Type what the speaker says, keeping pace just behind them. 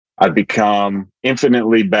I've become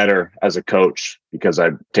infinitely better as a coach because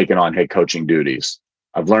I've taken on head coaching duties.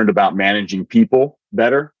 I've learned about managing people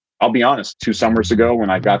better. I'll be honest, 2 summers ago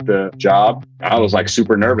when I got the job, I was like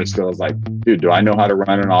super nervous because I was like, dude, do I know how to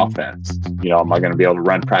run an offense? Am I going to be able to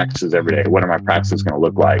run practices every day? What are my practices going to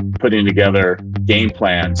look like? Putting together game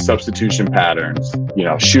plans, substitution patterns,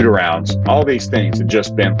 shoot arounds, all these things have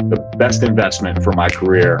just been the best investment for my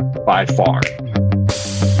career by far.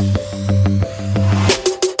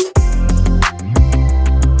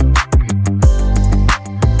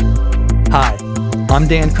 Hi, I'm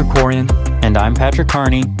Dan Krikorian. And I'm Patrick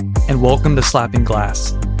Carney. And welcome to Slapping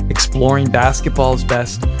Glass, exploring basketball's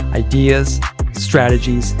best ideas,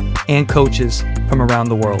 strategies, and coaches from around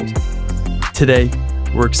the world. Today,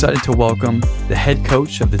 we're excited to welcome the head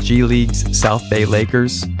coach of the G League's South Bay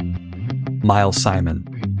Lakers, Miles Simon.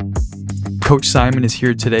 Coach Simon is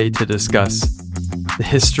here today to discuss the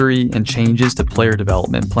history and changes to player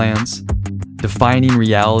development plans, defining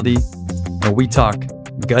reality, and we talk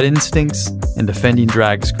gut instincts and defending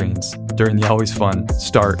drag screens during the always fun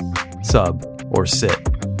start, sub, or sit.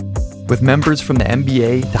 With members from the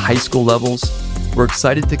NBA to high school levels, we're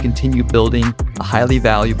excited to continue building a highly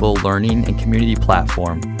valuable learning and community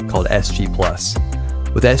platform called SG+.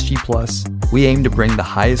 With SG+, we aim to bring the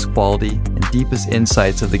highest quality and deepest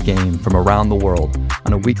insights of the game from around the world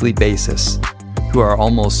on a weekly basis through our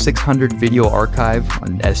almost 600 video archive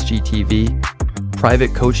on SGTV,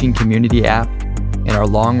 private coaching community app, and our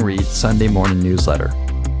long-read Sunday morning newsletter.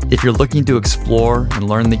 If you're looking to explore and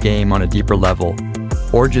learn the game on a deeper level,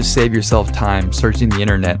 or just save yourself time searching the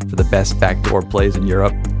internet for the best backdoor plays in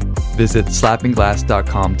Europe, visit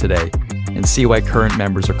slappingglass.com today and see why current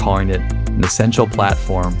members are calling it an essential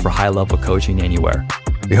platform for high-level coaching anywhere.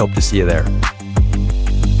 We hope to see you there.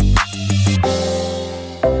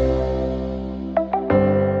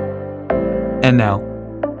 And now,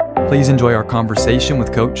 please enjoy our conversation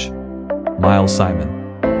with Coach Miles Simon.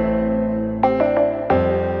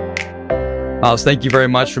 Miles, thank you very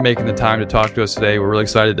much for making the time to talk to us today. We're really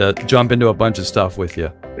excited to jump into a bunch of stuff with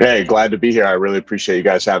you. Hey, glad to be here. I really appreciate you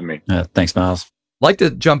guys having me. Thanks, Miles. I'd like to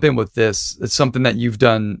jump in with this. It's something that you've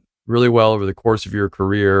done really well over the course of your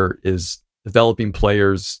career is developing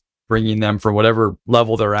players, bringing them from whatever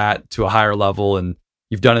level they're at to a higher level. And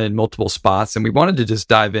you've done it in multiple spots. And we wanted to just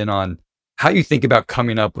dive in on how you think about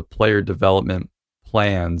coming up with player development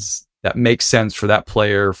plans that make sense for that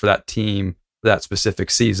player, for that team, for that specific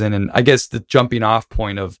season. And I guess the jumping off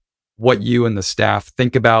point of what you and the staff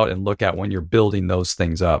think about and look at when you're building those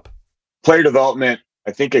things up. Player development,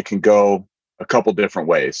 I think it can go a couple different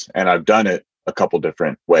ways. And I've done it a couple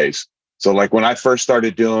different ways. So like when I first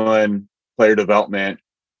started doing player development,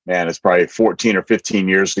 man, it's probably 14 or 15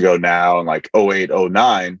 years ago now, in like 08,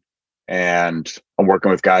 09. And I'm working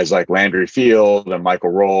with guys like Landry Field and Michael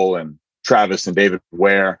Roll and Travis and David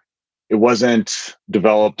Ware. It wasn't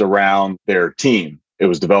developed around their team. It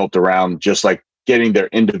was developed around just like getting their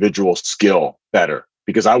individual skill better,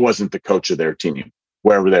 because I wasn't the coach of their team,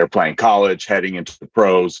 wherever they were playing college, heading into the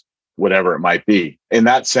pros, whatever it might be. In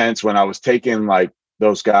that sense, when I was taking like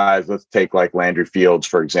those guys, let's take like Landry Fields,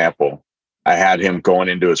 for example, I had him going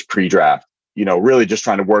into his pre-draft, really just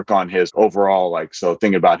trying to work on his overall, so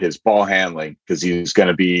thinking about his ball handling, because he's going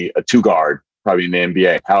to be a two guard, probably in the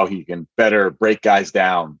NBA, how he can better break guys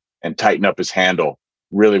down and tighten up his handle,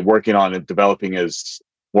 really working on and developing his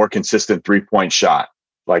more consistent three-point shot.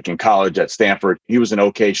 Like in college at Stanford, he was an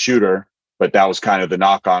okay shooter, but that was kind of the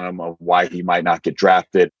knock on him of why he might not get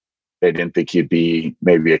drafted. They didn't think he'd be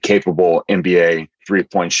maybe a capable NBA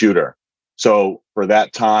three-point shooter. So for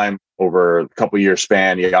that time, over a couple year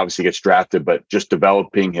span, he obviously gets drafted, but just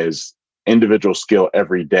developing his individual skill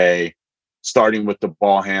every day, starting with the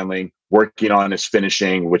ball handling, working on his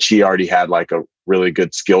finishing, which he already had like a really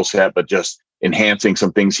good skill set, but just enhancing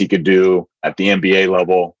some things he could do at the NBA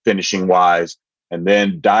level, finishing wise, and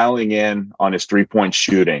then dialing in on his three-point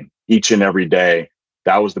shooting each and every day.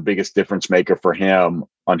 That was the biggest difference maker for him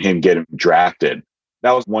on him getting drafted.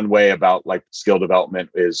 That was one way about like skill development,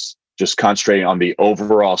 is just concentrating on the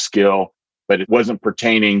overall skill, but it wasn't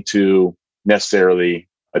pertaining to necessarily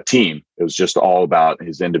a team. It was just all about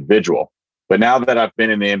his individual. But now that I've been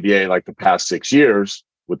in the NBA like the past 6 years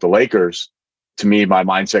with the Lakers, to me, my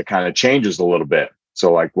mindset kind of changes a little bit.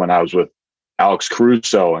 So like when I was with Alex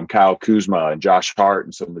Caruso and Kyle Kuzma and Josh Hart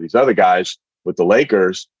and some of these other guys with the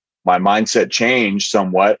Lakers, my mindset changed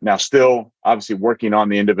somewhat. Now, still obviously working on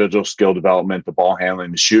the individual skill development, the ball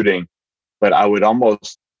handling, the shooting, but I would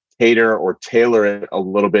almost cater or tailor it a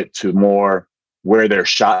little bit to more where their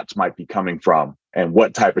shots might be coming from and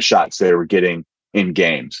what type of shots they were getting in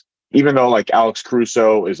games. Even though like Alex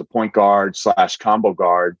Caruso is a point guard / combo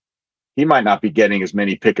guard, he might not be getting as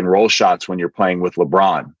many pick and roll shots when you're playing with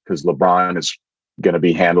LeBron, because LeBron is going to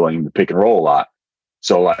be handling the pick and roll a lot.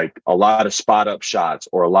 So like a lot of spot up shots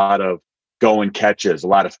or a lot of go and catches, a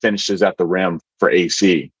lot of finishes at the rim for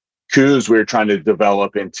AC. Kuz, we're trying to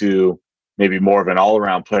develop into maybe more of an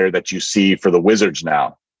all-around player that you see for the Wizards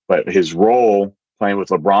now. But his role playing with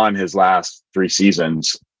LeBron his last 3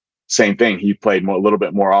 seasons, same thing. He played a little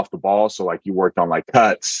bit more off the ball. So like you worked on like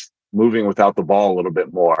cuts, moving without the ball a little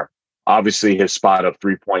bit more. Obviously his spot up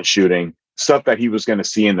 3-point shooting, stuff that he was going to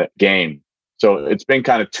see in the game. So it's been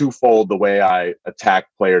kind of twofold the way I attack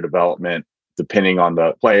player development, depending on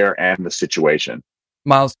the player and the situation.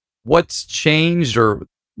 Miles, what's changed, or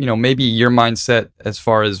maybe your mindset as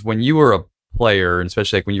far as when you were a player, and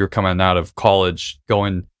especially like when you were coming out of college,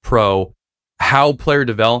 going pro, how player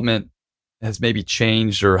development has maybe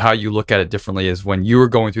changed, or how you look at it differently as when you were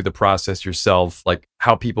going through the process yourself, like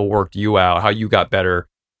how people worked you out, how you got better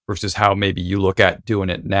versus how maybe you look at doing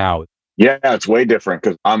it now? Yeah, it's way different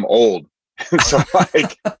because I'm old. So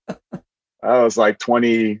like, I was like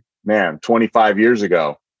 25 years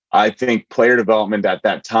ago. I think player development at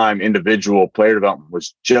that time, individual player development,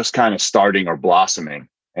 was just kind of starting or blossoming.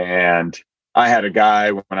 And I had a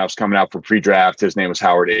guy when I was coming out for pre-draft, his name was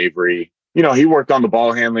Howard Avery. He worked on the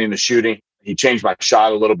ball handling and the shooting. He changed my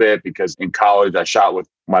shot a little bit because in college I shot with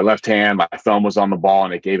my left hand, my thumb was on the ball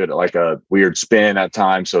and it gave it like a weird spin at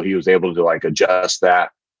times. So he was able to like adjust that.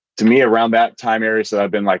 To me, around that time area, so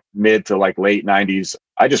I've been like mid to like late 90s,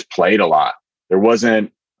 I just played a lot. There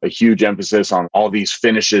wasn't a huge emphasis on all these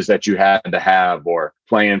finishes that you had to have or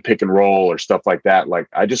playing pick and roll or stuff like that. Like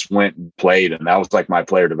I just went and played, and that was like my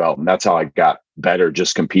player development. That's how I got better,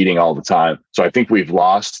 just competing all the time. So I think we've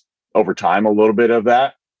lost over time a little bit of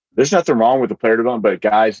that. There's nothing wrong with the player development, but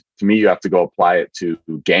guys, to me, you have to go apply it to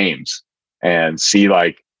games and see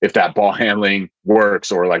like if that ball handling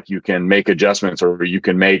works, or like you can make adjustments, or you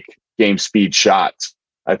can make game speed shots.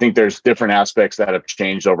 I think there's different aspects that have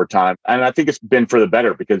changed over time. And I think it's been for the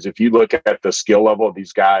better, because if you look at the skill level of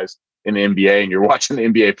these guys in the NBA and you're watching the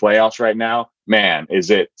NBA playoffs right now, man, is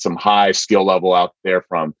it some high skill level out there,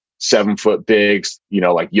 from 7-foot bigs,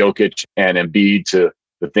 like Jokic and Embiid, to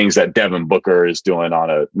the things that Devin Booker is doing on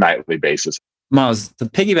a nightly basis. Miles, to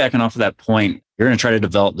piggybacking off of that point, you're going to try to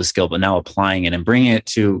develop the skill, but now applying it and bringing it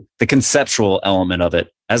to the conceptual element of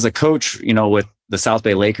it. As a coach, with the South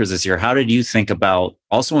Bay Lakers this year, how did you think about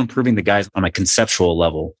also improving the guys on a conceptual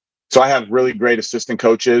level? So I have really great assistant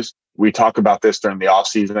coaches. We talk about this during the off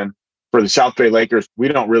season. For the South Bay Lakers, we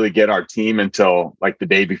don't really get our team until like the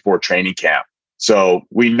day before training camp. So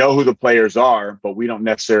we know who the players are, but we don't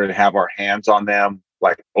necessarily have our hands on them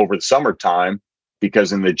like over the summertime,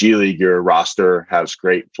 because in the G League, your roster has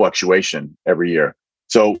great fluctuation every year.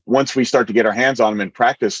 So once we start to get our hands on them in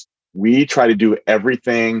practice, we try to do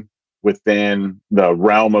everything within the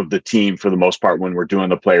realm of the team for the most part when we're doing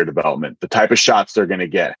the player development. The type of shots they're going to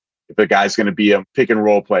get. If a guy's going to be a pick and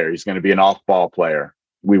roll player, he's going to be an off-ball player.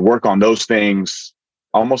 We work on those things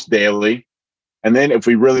almost daily. And then if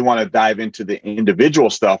we really want to dive into the individual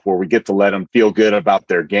stuff where we get to let them feel good about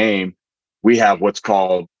their game, we have what's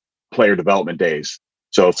called player development days.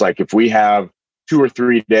 So it's like if we have 2 or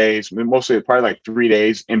 3 days, mostly probably like 3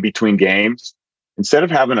 days in between games, instead of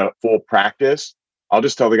having a full practice, I'll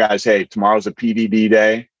just tell the guys, hey, tomorrow's a PDD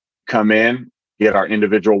day. Come in, get our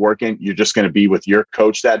individual work in. You're just going to be with your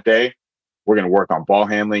coach that day. We're going to work on ball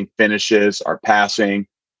handling, finishes, our passing,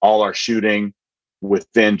 all our shooting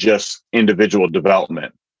within just individual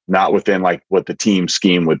development, not within like what the team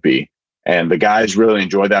scheme would be. And the guys really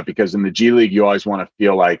enjoy that, because in the G League, you always want to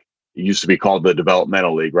feel like, it used to be called the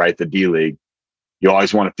developmental league, right? The D League. You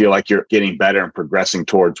always want to feel like you're getting better and progressing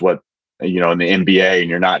towards what, in the NBA, and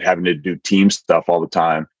you're not having to do team stuff all the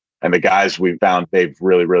time. And the guys we found, they've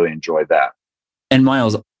really, really enjoyed that. And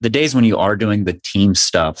Miles, the days when you are doing the team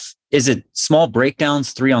stuff, is it small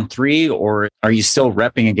breakdowns 3-on-3, or are you still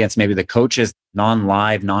repping against maybe the coaches,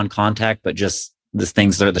 non-live, non-contact, but just the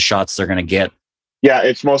things that are the shots they're going to get? Yeah,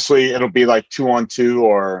 it's mostly, it'll be like 2-on-2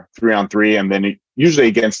 or 3-on-3. And then usually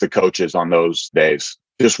against the coaches on those days,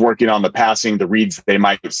 just working on the passing, the reads they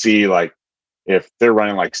might see, like if they're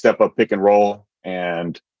running like step up pick and roll,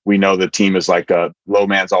 and we know the team is like a low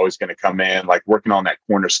man's always going to come in, like working on that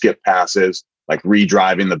corner skip passes, like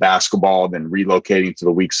redriving the basketball, then relocating to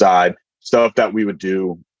the weak side, stuff that we would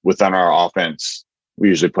do within our offense. We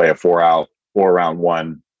usually play a 4-round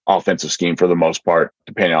one offensive scheme for the most part,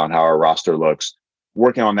 depending on how our roster looks.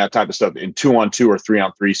 Working on that type of stuff in 2-on-2 or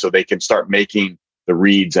 3-on-3, so they can start making the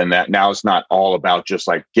reads. And that now it's not all about just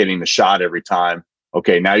like getting the shot every time.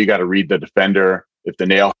 Okay, now you got to read the defender if the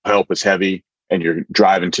nail help is heavy, and you're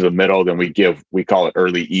driving to the middle, then we call it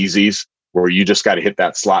early easies, where you just got to hit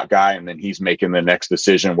that slot guy and then he's making the next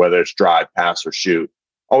decision, whether it's drive, pass, or shoot.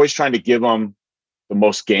 Always trying to give them the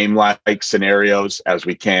most game-like scenarios as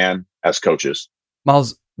we can as coaches.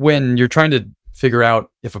 Miles, when you're trying to figure out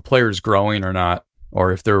if a player is growing or not,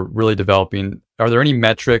 or if they're really developing, are there any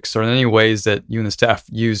metrics or any ways that you and the staff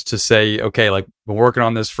use to say, okay, like we're working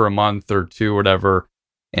on this for a month or two, or whatever,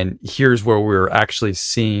 and here's where we're actually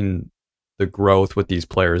seeing the growth with these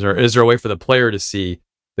players? Or is there a way for the player to see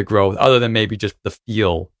the growth other than maybe just the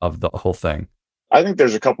feel of the whole thing? I think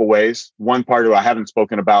there's a couple ways. One part I haven't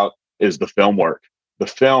spoken about is the film work. The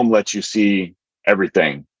film lets you see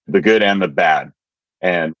everything, the good and the bad.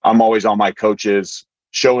 And I'm always on my coaches,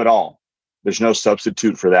 show it all. There's no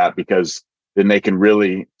substitute for that, because then they can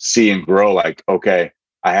really see and grow. Like, okay,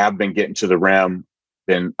 I have been getting to the rim,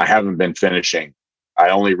 then I haven't been finishing. I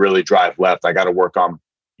only really drive left. I got to work on,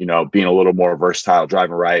 being a little more versatile,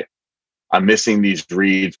 driving right. I'm missing these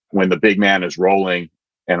reads when the big man is rolling,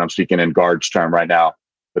 and I'm speaking in guards term right now,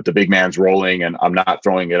 but the big man's rolling and I'm not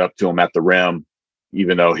throwing it up to him at the rim,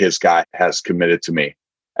 even though his guy has committed to me.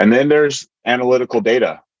 And then there's analytical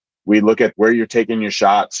data. We look at where you're taking your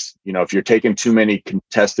shots. If you're taking too many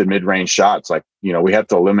contested mid-range shots, we have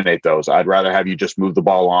to eliminate those. I'd rather have you just move the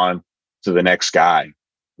ball on to the next guy.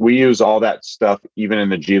 We use all that stuff, even in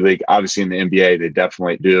the G League. Obviously in the NBA, they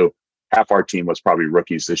definitely do. Half our team was probably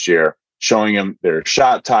rookies this year, showing them their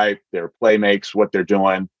shot type, their play makes, what they're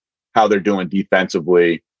doing, how they're doing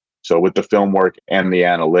defensively. So with the film work and the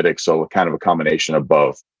analytics, so kind of a combination of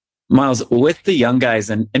both. Miles, with the young guys,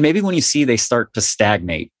 and maybe when you see they start to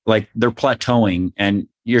stagnate, like they're plateauing and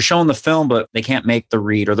you're showing the film, but they can't make the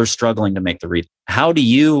read or they're struggling to make the read. How do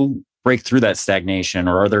you break through that stagnation?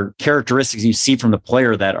 Or are there characteristics you see from the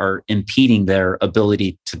player that are impeding their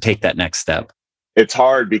ability to take that next step? It's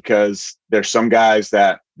hard because there's some guys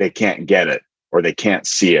that they can't get it or they can't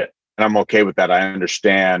see it. And I'm okay with that. I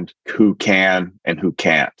understand who can and who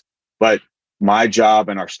can't. But my job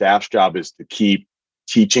and our staff's job is to keep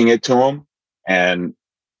teaching it to them. And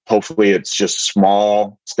hopefully it's just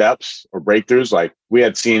small steps or breakthroughs. Like we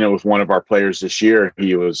had seen it with one of our players this year.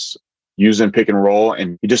 He was using pick and roll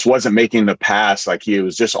and he just wasn't making the pass. Like he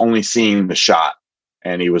was just only seeing the shot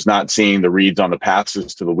and he was not seeing the reads on the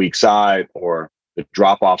passes to the weak side or the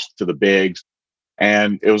drop-offs to the bigs.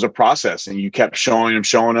 And it was a process and you kept showing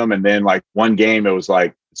him. And then like one game, it was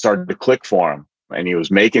like, it started to click for him. And he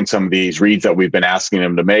was making some of these reads that we've been asking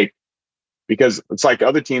him to make, because it's like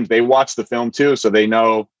other teams, they watch the film too. So they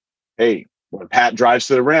know, hey, when Pat drives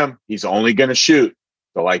to the rim, he's only going to shoot.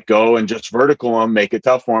 So like go and just vertical him, make it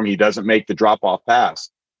tough for him. He doesn't make the drop-off pass.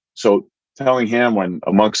 So telling him, when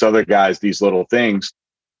amongst other guys, these little things,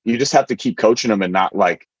 you just have to keep coaching them and not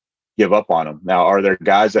like give up on them. Now, are there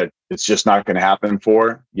guys that it's just not going to happen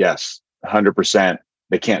for? Yes, 100%.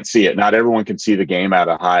 They can't see it. Not everyone can see the game at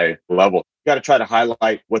a high level. You got to try to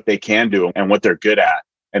highlight what they can do and what they're good at,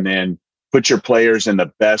 and then put your players in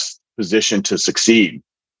the best position to succeed.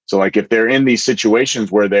 So like if they're in these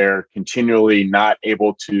situations where they're continually not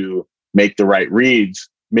able to make the right reads,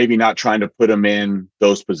 maybe not trying to put them in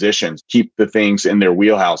those positions, keep the things in their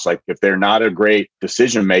wheelhouse. Like if they're not a great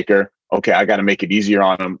decision maker, okay, I got to make it easier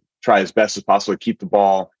on them, try as best as possible to keep the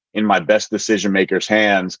ball in my best decision maker's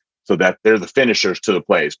hands so that they're the finishers to the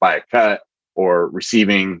plays by a cut or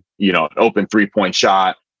receiving, an open 3-point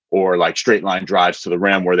shot or like straight line drives to the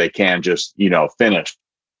rim where they can just, finish.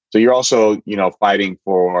 So you're also, fighting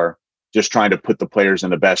for just trying to put the players in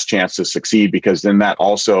the best chance to succeed, because then that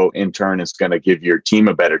also in turn is going to give your team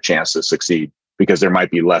a better chance to succeed because there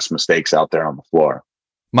might be less mistakes out there on the floor.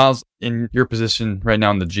 Miles, in your position right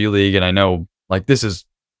now in the G League, and I know like this is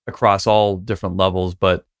across all different levels,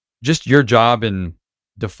 but just your job in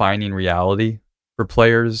defining reality for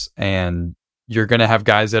players, and you're going to have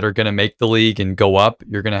guys that are going to make the league and go up.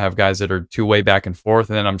 You're going to have guys that are two-way back and forth.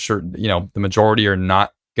 And then I'm sure, the majority are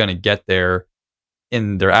not going to get there,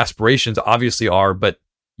 in their aspirations obviously are, but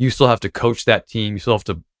you still have to coach that team. You still have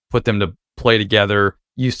to put them to play together.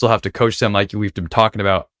 You still have to coach them like we've been talking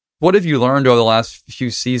about. What have you learned over the last few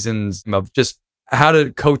seasons of just how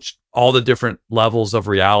to coach all the different levels of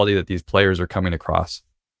reality that these players are coming across?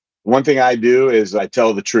 One thing I do is I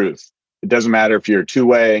tell the truth. It doesn't matter if you're a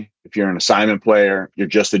two-way, if you're an assignment player, you're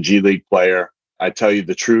just a G League player. I tell you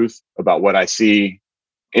the truth about what I see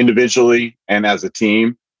individually and as a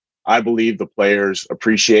team. I believe the players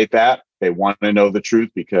appreciate that. They want to know the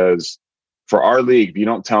truth, because for our league, if you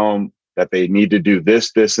don't tell them that they need to do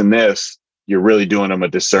this, this, and this, you're really doing them a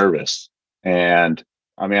disservice. And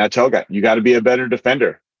I tell guys, you got to be a better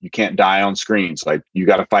defender. You can't die on screens. Like you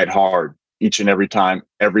got to fight hard each and every time,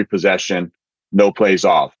 every possession. no plays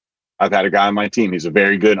off. I've had a guy on my team. He's a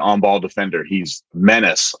very good on-ball defender. He's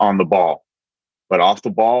menace on the ball, but off the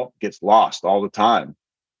ball gets lost all the time.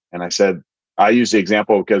 And I said, I use the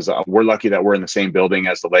example because we're lucky that we're in the same building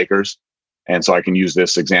as the Lakers. And so I can use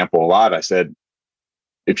this example a lot. I said,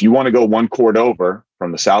 if you want to go one court over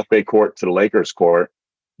from the South Bay court to the Lakers court,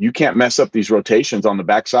 you can't mess up these rotations on the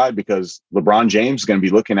backside because LeBron James is going to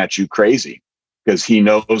be looking at you crazy because he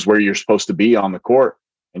knows where you're supposed to be on the court.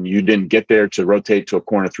 And you didn't get there to rotate to a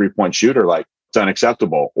corner 3-point shooter, like it's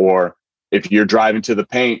unacceptable. Or if you're driving to the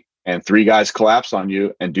paint and 3 guys collapse on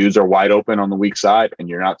you and dudes are wide open on the weak side and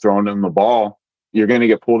you're not throwing them the ball, you're going to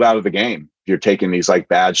get pulled out of the game. If you're taking these like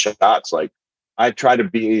bad shots, like I try to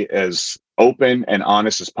be as open and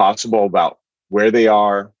honest as possible about where they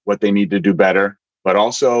are, what they need to do better, but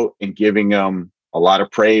also in giving them a lot of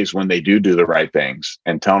praise when they do the right things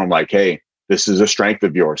and telling them like, hey, this is a strength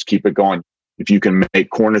of yours. Keep it going. If you can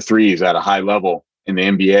make corner threes at a high level in the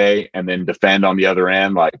NBA and then defend on the other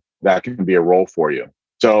end, like that can be a role for you.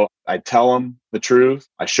 So I tell them the truth.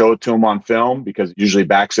 I show it to them on film because it usually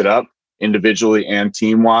backs it up individually and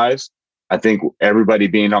team wise. I think everybody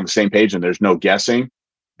being on the same page and there's no guessing,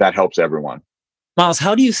 that helps everyone. Miles,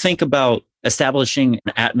 how do you think about establishing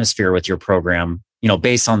an atmosphere with your program,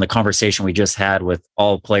 based on the conversation we just had with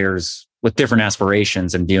all players with different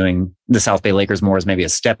aspirations and viewing the South Bay Lakers more as maybe a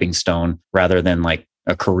stepping stone rather than like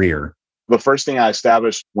a career? The first thing I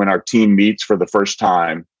established when our team meets for the first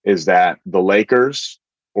time is that the Lakers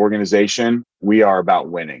organization, we are about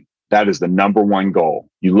winning. That is the number one goal.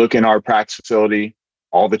 You look in our practice facility,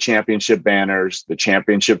 all the championship banners, the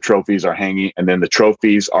championship trophies are hanging, and then the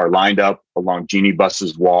trophies are lined up along Jeannie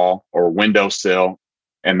Buss's wall or windowsill,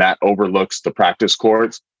 and that overlooks the practice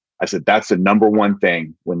courts. I said, that's the number one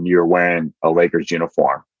thing when you're wearing a Lakers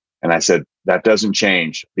uniform. And I said, that doesn't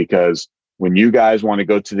change because when you guys want to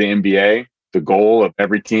go to the NBA, the goal of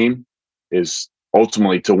every team is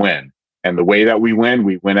ultimately to win. And the way that we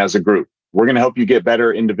win as a group. We're going to help you get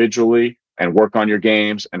better individually and work on your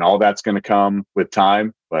games, and all that's going to come with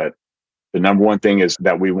time. But the number one thing is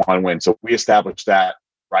that we want to win. So we established that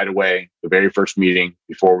right away, the very first meeting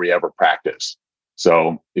before we ever practice.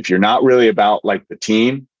 So if you're not really about like the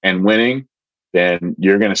team and winning, then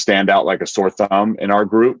you're going to stand out like a sore thumb in our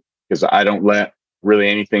group because I don't let really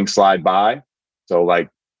anything slide by. So like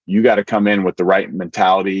you got to come in with the right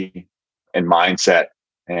mentality and mindset.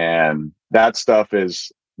 And that stuff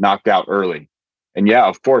is knocked out early. And yeah,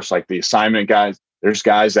 of course, like the assignment guys, there's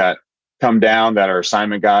guys that come down that are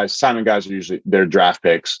assignment guys. Assignment guys are usually their draft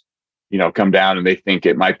picks, come down and they think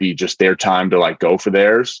it might be just their time to like go for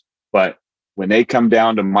theirs. But when they come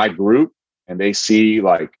down to my group and they see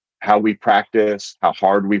like how we practice, how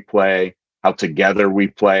hard we play, how together we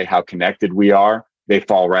play, how connected we are, they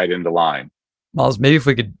fall right into line. Miles, maybe if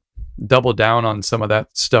we could double down on some of that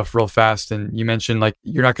stuff real fast. And you mentioned like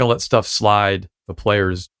you're not going to let stuff slide, the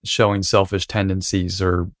players showing selfish tendencies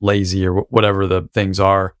or lazy or whatever the things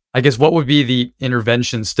are. I guess what would be the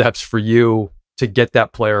intervention steps for you to get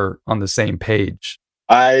that player on the same page?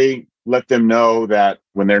 I let them know that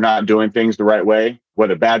when they're not doing things the right way,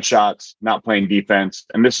 whether bad shots, not playing defense,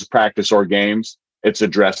 and this is practice or games, it's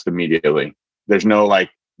addressed immediately. There's no like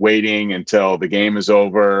waiting until the game is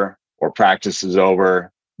over or practice is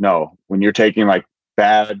over. No, when you're taking like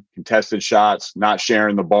bad contested shots, not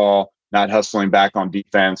sharing the ball, not hustling back on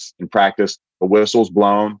defense in practice, the whistle's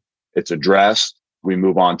blown, it's addressed, we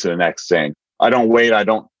move on to the next thing. I don't wait. I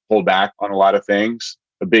don't hold back on a lot of things.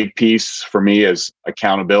 A big piece for me is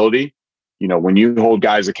accountability. When you hold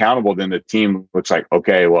guys accountable, then the team looks like,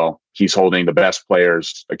 okay, well, he's holding the best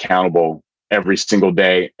players accountable every single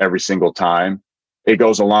day, every single time. It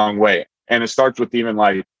goes a long way. And it starts with even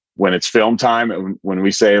like when it's film time, and when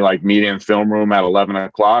we say like meet in film room at 11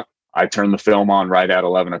 o'clock, I turn the film on right at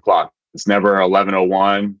 11 o'clock. It's never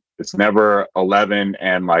 11:01. It's never 11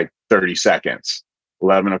 and like 30 seconds.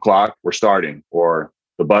 11 o'clock, we're starting. Or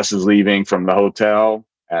the bus is leaving from the hotel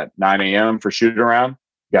at 9 a.m. for shoot around.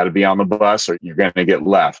 You got to be on the bus or you're going to get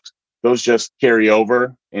left. Those just carry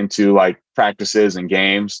over into like practices and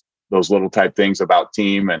games, those little type things about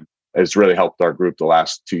team. And it's really helped our group the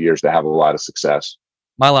last 2 years to have a lot of success.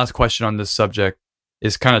 My last question on this subject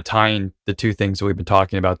is kind of tying the two things that we've been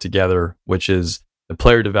talking about together, which is the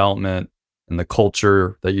player development and the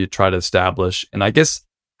culture that you try to establish. And I guess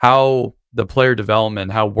how the player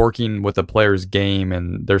development, how working with a player's game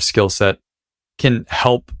and their skill set can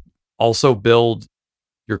help also build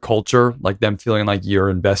your culture, like them feeling like you're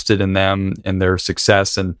invested in them and their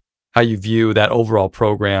success, and how you view that overall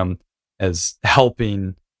program as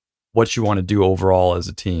helping what you want to do overall as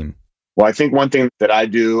a team. Well, I think one thing that I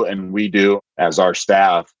do and we do as our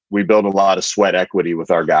staff we build a lot of sweat equity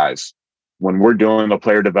with our guys. When we're doing the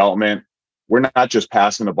player development, we're not just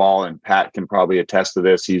passing the ball, and Pat can probably attest to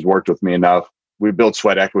this. He's worked with me enough. We build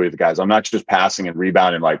sweat equity with the guys. I'm not just passing and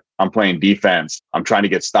rebounding. Like, I'm playing defense. I'm trying to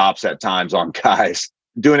get stops at times on guys,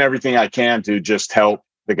 doing everything I can to just help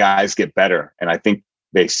the guys get better. And I think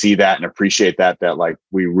they see that and appreciate that like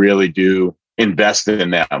we really do invest in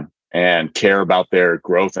them and care about their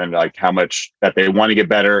growth and like how much that they want to get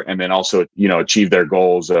better. And then also, achieve their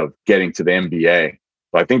goals of getting to the NBA.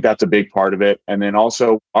 So I think that's a big part of it. And then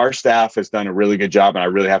also our staff has done a really good job, and I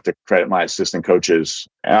really have to credit my assistant coaches.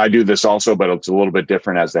 And I do this also, but it's a little bit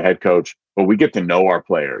different as the head coach, but we get to know our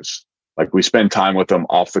players. Like, we spend time with them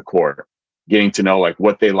off the court, getting to know like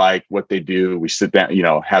what they like, what they do. We sit down,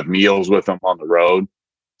 have meals with them on the road.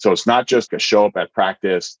 So it's not just a show up at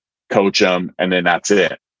practice, coach them, and then that's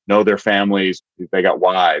it. Know their families. If they got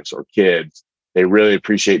wives or kids, they really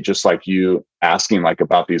appreciate, just like you, asking like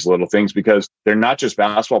about these little things, because they're not just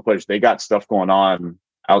basketball players. They got stuff going on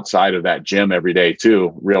outside of that gym every day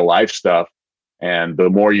too, real life stuff. And the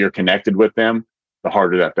more you're connected with them, the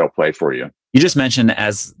harder that they'll play for you. You just mentioned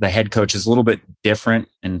as the head coach is a little bit different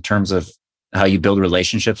in terms of how you build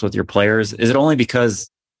relationships with your players. Is it only because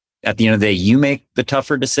at the end of the day, you make the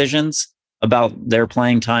tougher decisions about their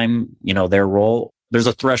playing time, their role? There's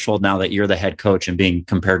a threshold now that you're the head coach and being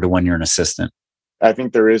compared to when you're an assistant. I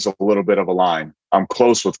think there is a little bit of a line. I'm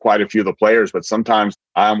close with quite a few of the players, but sometimes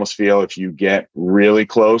I almost feel if you get really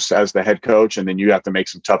close as the head coach and then you have to make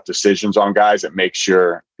some tough decisions on guys, it makes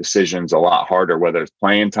your decisions a lot harder, whether it's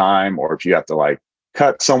playing time or if you have to like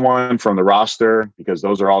cut someone from the roster, because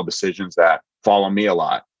those are all decisions that fall on me a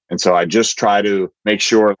lot. And so I just try to make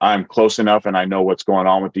sure I'm close enough and I know what's going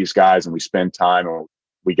on with these guys, and we spend time and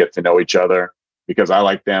we get to know each other, because I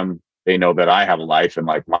like them. They know that I have a life and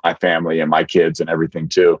like my family and my kids and everything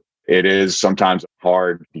too. It is sometimes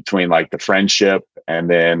hard between like the friendship and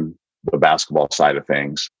then the basketball side of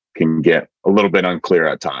things can get a little bit unclear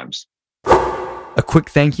at times. A quick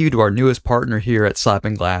thank you to our newest partner here at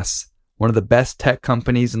Slapping Glass, one of the best tech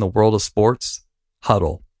companies in the world of sports,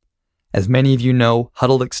 Hudl. As many of you know,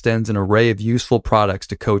 Hudl extends an array of useful products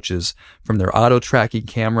to coaches, from their auto-tracking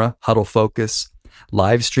camera, Hudl Focus,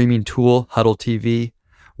 live streaming tool, Hudl TV,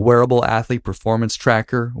 wearable athlete performance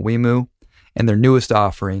tracker, Wemu, and their newest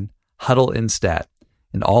offering, Hudl Instat,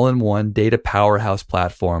 an all-in-one data powerhouse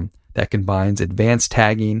platform that combines advanced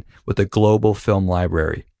tagging with a global film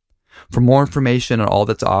library. For more information on all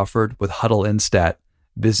that's offered with Hudl Instat,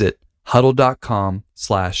 visit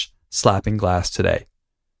hudl.com/slappingglass today.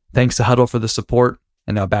 Thanks to Hudl for the support,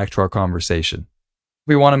 and now back to our conversation.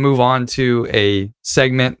 We want to move on to a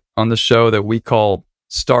segment on the show that we call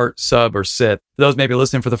Start, Sub, or Sit. For those maybe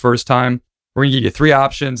listening for the first time, we're going to give you 3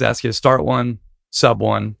 options, ask you to start one, sub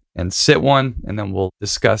one, and sit one, and then we'll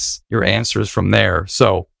discuss your answers from there.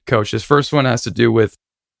 So, Coach, this first one has to do with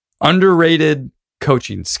underrated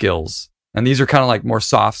coaching skills. And these are kind of like more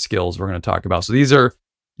soft skills we're going to talk about. So these are,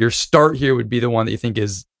 your start here would be the one that you think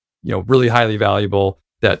is, really highly valuable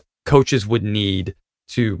that coaches would need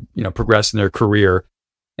to, progress in their career.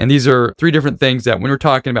 And these are 3 different things that when we're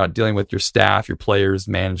talking about dealing with your staff, your players,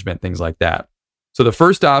 management, things like that. So the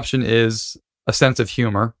first option is a sense of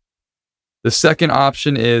humor. The second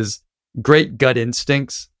option is great gut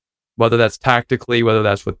instincts, whether that's tactically, whether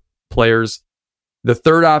that's with players. The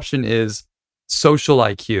third option is social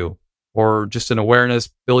IQ, or just an awareness,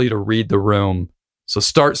 ability to read the room. So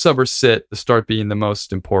start, sub, or sit, the start being the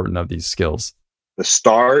most important of these skills. The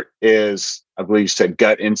start is, I believe you said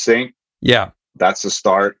gut instinct. Yeah. That's the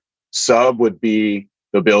start. Sub would be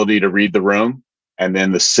the ability to read the room. And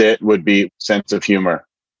then the sit would be sense of humor.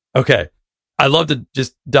 Okay. I'd love to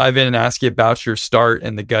just dive in and ask you about your start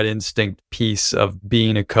and the gut instinct piece of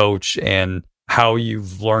being a coach and how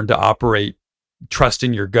you've learned to operate,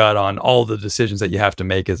 trusting your gut on all the decisions that you have to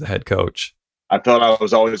make as a head coach. I felt I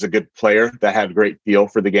was always a good player that had a great feel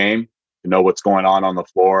for the game, to know what's going on the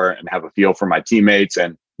floor and have a feel for my teammates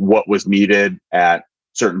and what was needed at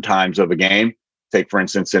certain times of a game. Take, for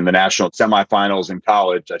instance, in the national semifinals in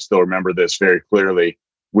college, I still remember this very clearly.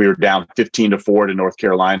 We were down 15-4 to North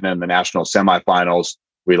Carolina in the national semifinals.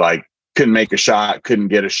 We couldn't make a shot, couldn't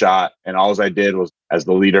get a shot. And all I did was, as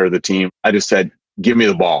the leader of the team, I just said, give me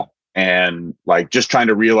the ball. And just trying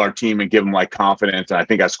to reel our team and give them confidence. And I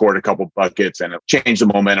think I scored a couple buckets and it changed the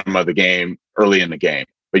momentum of the game early in the game.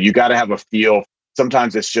 But you got to have a feel.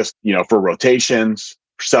 Sometimes it's just, for rotations,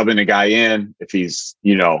 subbing a guy in if he's,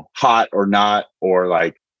 hot or not, or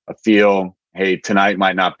a feel, hey, tonight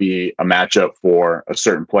might not be a matchup for a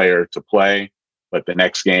certain player to play, but the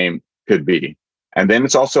next game could be. And then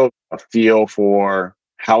it's also a feel for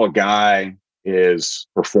how a guy is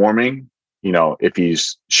performing, if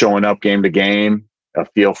he's showing up game to game, a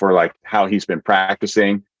feel for like how he's been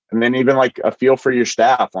practicing. And then even like a feel for your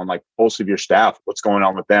staff on like pulse of your staff. What's going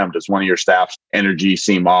on with them? Does one of your staff's energy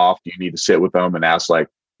seem off? Do you need to sit with them and ask like,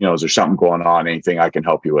 is there something going on? Anything I can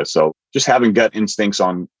help you with? So just having gut instincts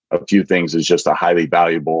on a few things is just a highly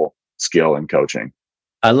valuable skill in coaching.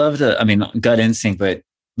 I love gut instinct, but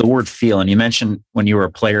the word feel, and you mentioned when you were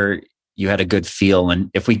a player, you had a good feel. And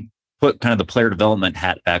if we put kind of the player development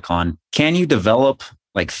hat back on, can you develop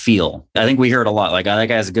like feel? I think we hear it a lot. Like, that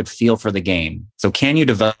guy has a good feel for the game. So can you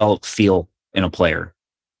develop feel in a player?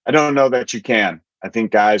 I don't know that you can. I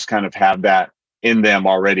think guys kind of have that in them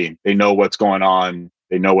already. They know what's going on.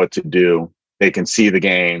 They know what to do. They can see the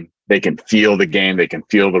game. They can feel the game. They can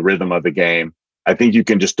feel the rhythm of the game. I think you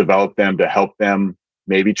can just develop them to help them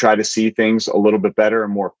maybe try to see things a little bit better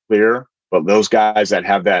and more clear. But those guys that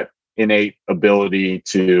have that innate ability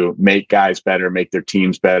to make guys better, make their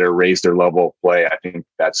teams better, raise their level of play, I think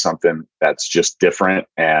that's something that's just different.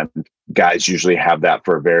 And guys usually have that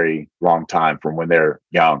for a very long time from when they're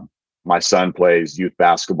young. My son plays youth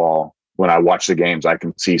basketball. When I watch the games, I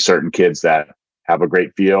can see certain kids that have a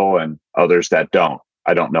great feel and others that don't.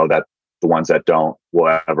 I don't know that the ones that don't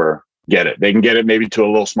will ever get it. They can get it maybe to a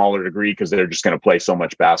little smaller degree because they're just going to play so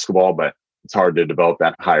much basketball, but it's hard to develop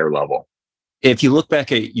that higher level. If you look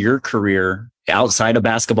back at your career outside of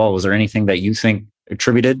basketball, was there anything that you think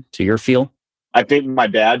attributed to your feel? I think my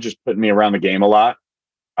dad just put me around the game a lot.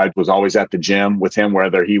 I was always at the gym with him,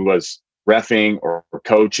 whether he was reffing or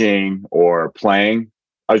coaching or playing.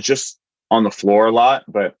 I was just on the floor a lot,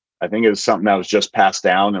 but I think it was something that was just passed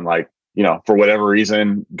down. And like, for whatever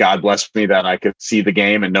reason, God blessed me that I could see the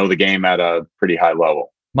game and know the game at a pretty high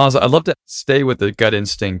level. Miles, I'd love to stay with the gut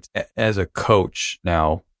instinct as a coach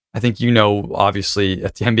now. I think, obviously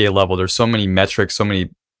at the NBA level, there's so many metrics, so many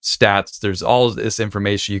stats. There's all this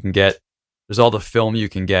information you can get. There's all the film you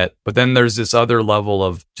can get. But then there's this other level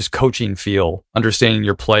of just coaching feel, understanding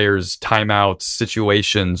your players, timeouts,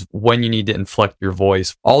 situations, when you need to inflect your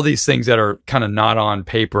voice, all these things that are kind of not on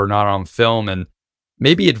paper, not on film, and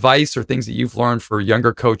maybe advice or things that you've learned for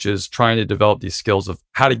younger coaches trying to develop these skills of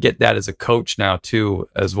how to get that as a coach now too,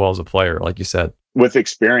 as well as a player, like you said. With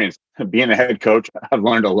experience, being a head coach, I've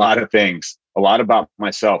learned a lot of things, a lot about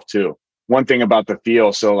myself too. One thing about the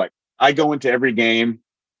feel. So like I go into every game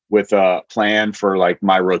with a plan for like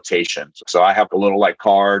my rotations. So I have a little like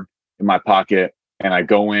card in my pocket and I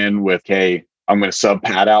go in with, hey, I'm going to sub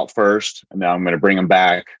Pat out first and then I'm going to bring him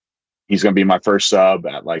back. He's going to be my first sub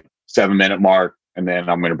at like 7-minute mark. And then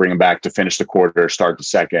I'm going to bring him back to finish the quarter, start the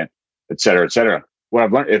second, et cetera, et cetera. What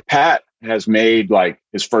I've learned, if Pat has made like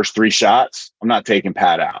his first 3 shots, I'm not taking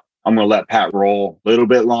Pat out. I'm going to let Pat roll a little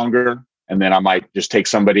bit longer. And then I might just take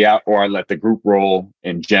somebody out, or I let the group roll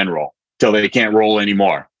in general till they can't roll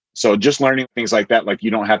anymore. So just learning things like that, like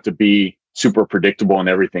you don't have to be super predictable in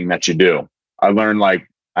everything that you do. I learned like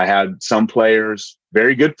I had some players,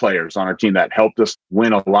 very good players on our team that helped us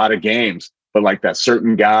win a lot of games, but like that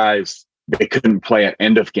certain guys, they couldn't play at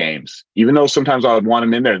end of games. Even though sometimes I would want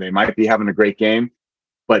them in there, they might be having a great game,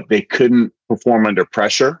 but they couldn't perform under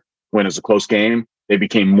pressure when it's a close game. They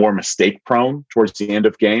became more mistake prone towards the end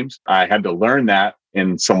of games. I had to learn that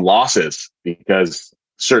in some losses because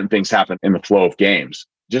certain things happen in the flow of games.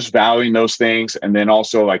 Just valuing those things. And then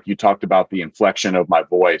also, like you talked about, the inflection of my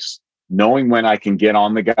voice, knowing when I can get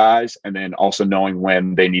on the guys and then also knowing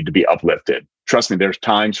when they need to be uplifted. Trust me, there's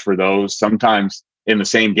times for those, sometimes in the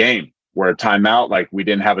same game where a timeout, like we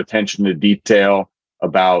didn't have attention to detail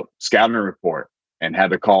about scouting report and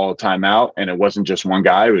had to call a timeout. And it wasn't just one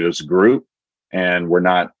guy, it was a group and we're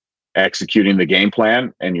not executing the game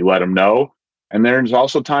plan, and you let them know. And there's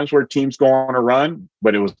also times where teams go on a run,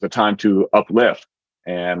 but it was the time to uplift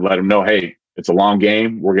and let them know, hey, it's a long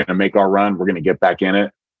game. We're going to make our run. We're going to get back in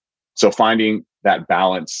it. So finding that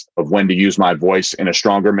balance of when to use my voice in a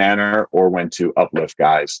stronger manner or when to uplift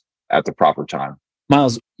guys at the proper time.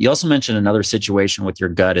 Miles, you also mentioned another situation with your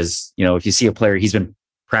gut is, if you see a player, he's been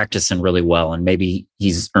practicing really well and maybe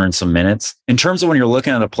he's earned some minutes. In terms of when you're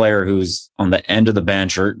looking at a player who's on the end of the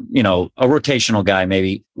bench or, a rotational guy,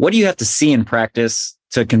 maybe, what do you have to see in practice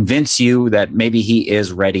to convince you that maybe he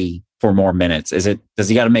is ready for more minutes? Does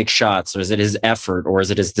he got to make shots, or is it his effort, or is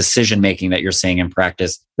it his decision making that you're seeing in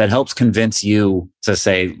practice that helps convince you to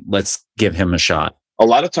say, let's give him a shot? A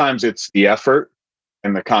lot of times it's the effort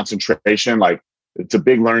and the concentration. Like it's a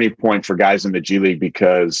big learning point for guys in the G League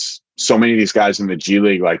because so many of these guys in the G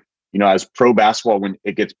League, like, as pro basketball, when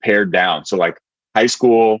it gets pared down. So like high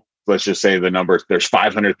school, let's just say the numbers, there's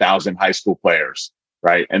 500,000 high school players,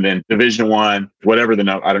 right? And then Division I, whatever the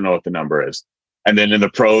number, I don't know what the number is. And then in the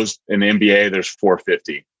pros, in the NBA, there's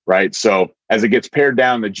 450, right? So as it gets pared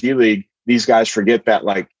down in the G League, these guys forget that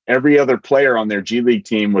like every other player on their G League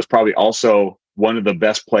team was probably also one of the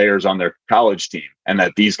best players on their college team, and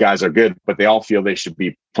that these guys are good, but they all feel they should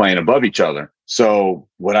be playing above each other. So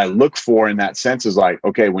what I look for in that sense is like,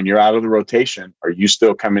 okay, when you're out of the rotation, are you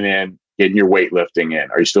still coming in, getting your weightlifting in?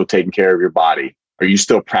 Are you still taking care of your body? Are you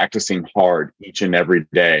still practicing hard each and every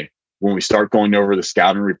day? When we start going over the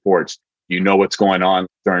scouting reports, you know what's going on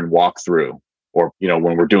during walkthrough, or, you know,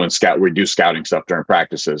 when we do scouting stuff during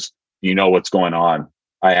practices, you know what's going on.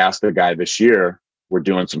 I asked the guy this year, we're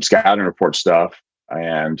doing some scouting report stuff,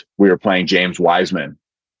 and we were playing James Wiseman.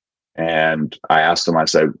 And I asked him, I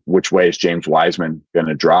said, which way is James Wiseman going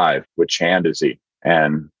to drive? Which hand is he?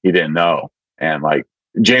 And he didn't know. And like,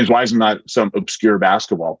 James Wiseman, not some obscure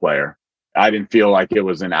basketball player. I didn't feel like it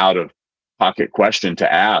was an out of pocket question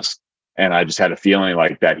to ask. And I just had a feeling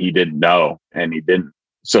like that he didn't know, and he didn't.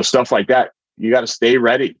 So stuff like that, you got to stay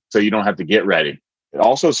ready so you don't have to get ready. It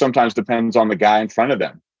also sometimes depends on the guy in front of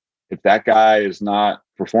them. If that guy is not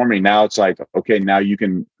performing, now it's like, okay, now you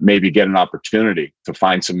can maybe get an opportunity to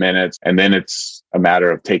find some minutes. And then it's a matter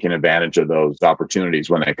of taking advantage of those opportunities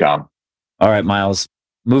when they come. All right, Miles,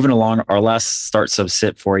 moving along, our last start sub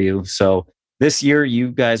sit for you. So this year, you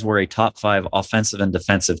guys were a top 5 offensive and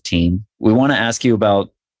defensive team. We want to ask you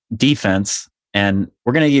about defense, and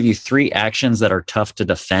we're going to give you 3 actions that are tough to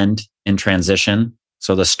defend in transition.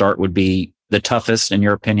 So the start would be the toughest, in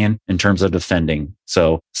your opinion, in terms of defending.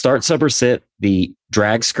 So start, sub, or sit, the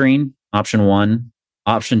drag screen, option 1.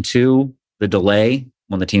 Option 2, the delay,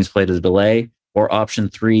 when the teams play to the delay. Or option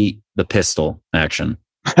 3, the pistol action.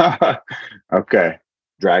 Okay.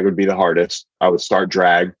 Drag would be the hardest. I would start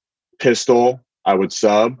drag. Pistol, I would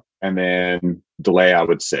sub. And then delay, I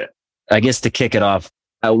would sit. I guess to kick it off,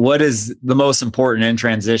 what is the most important in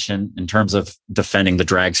transition in terms of defending the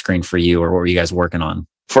drag screen for you, or what were you guys working on?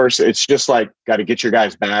 First, it's just like, got to get your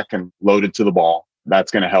guys back and loaded to the ball.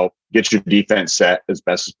 That's going to help get your defense set as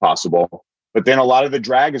best as possible. But then a lot of the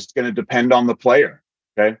drag is going to depend on the player.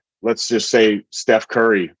 Okay. Let's just say Steph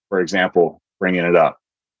Curry, for example, bringing it up.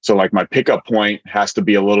 So like my pickup point has to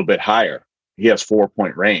be a little bit higher. He has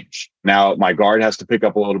 4-point range. Now my guard has to pick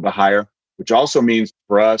up a little bit higher, which also means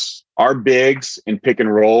for us, our bigs in pick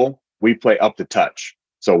and roll, we play up the touch.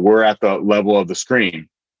 So we're at the level of the screen.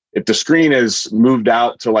 If the screen is moved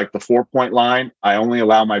out to like the 4-point line, I only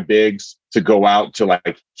allow my bigs to go out to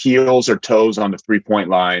like heels or toes on the 3-point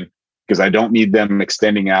line, because I don't need them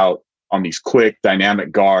extending out on these quick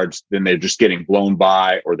dynamic guards. Then they're just getting blown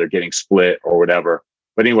by, or they're getting split or whatever.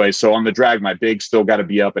 But anyway, so on the drag, my bigs still got to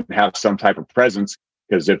be up and have some type of presence,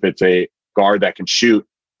 because if it's a guard that can shoot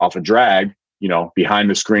off a drag, you know, behind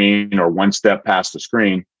the screen or one step past the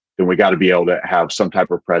screen, then we got to be able to have some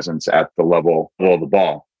type of presence at the level of the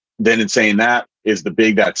ball. Then in saying that, is the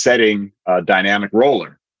big that's setting a dynamic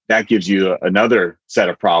roller. That gives you another set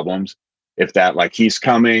of problems. If that, like, he's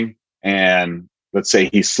coming and let's say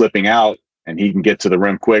he's slipping out and he can get to the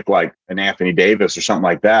rim quick, like an Anthony Davis or something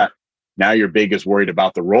like that. Now your big is worried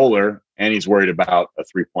about the roller, and he's worried about a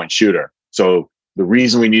 3-point shooter. So the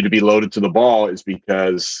reason we need to be loaded to the ball is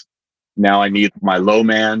because now I need my low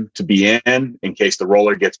man to be in case the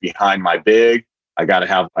roller gets behind my big. I got to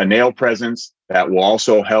have a nail presence that will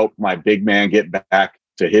also help my big man get back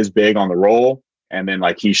to his big on the roll. And then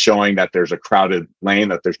like he's showing that there's a crowded lane,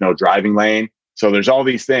 that there's no driving lane. So there's all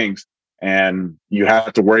these things, and you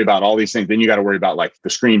have to worry about all these things. Then you got to worry about like the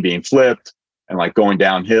screen being flipped and like going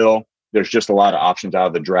downhill. There's just a lot of options out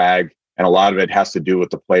of the drag, and a lot of it has to do with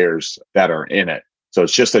the players that are in it. So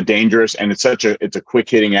it's just a dangerous, and it's a quick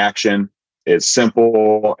hitting action. It's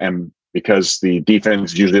simple. And because the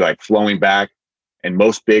defense is usually like flowing back, and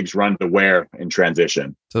most bigs run to where in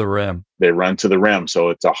transition? To the rim. They run to the rim. So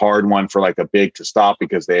it's a hard one for like a big to stop,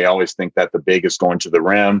 because they always think that the big is going to the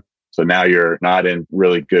rim. So now you're not in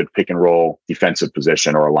really good pick and roll defensive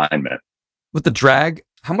position or alignment. With the drag,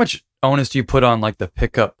 how much onus do you put on like the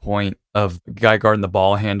pickup point of guy guarding the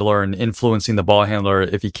ball handler and influencing the ball handler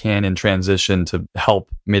if he can in transition to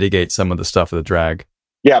help mitigate some of the stuff of the drag?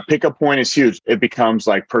 Yeah, pickup point is huge. It becomes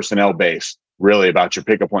like personnel based, really, about your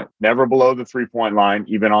pickup point. Never below the 3-point line,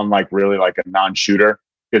 even on like really like a non-shooter,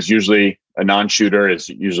 because usually a non-shooter is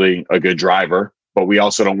usually a good driver, but we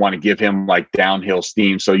also don't want to give him like downhill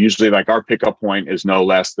steam. So usually like our pickup point is no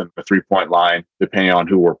less than the 3-point line, depending on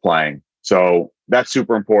who we're playing. So that's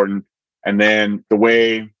super important. And then the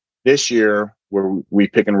way this year where we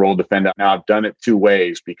pick and roll defend, now I've done it 2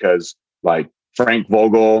 ways, because like Frank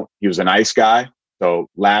Vogel, he was an ice guy.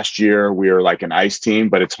 So last year we were like an ice team,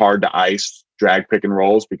 but it's hard to ice drag pick and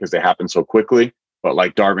rolls because they happen so quickly. But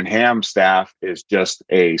like Darvin Ham's staff is just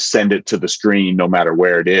a send it to the screen no matter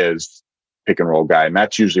where it is pick and roll guy. And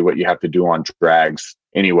that's usually what you have to do on drags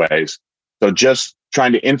anyways. So just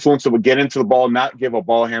trying to influence it, get into the ball, not give a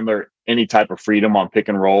ball handler any type of freedom on pick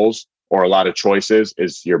and rolls or a lot of choices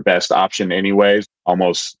is your best option anyways.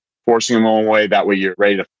 Almost forcing them one way. That way you're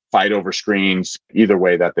ready to fight over screens either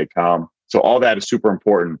way that they come. So all that is super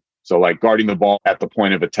important. So like guarding the ball at the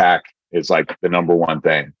point of attack is like the number one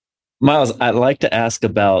thing. Miles, I'd like to ask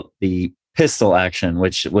about the pistol action,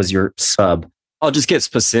 which was your sub. I'll just get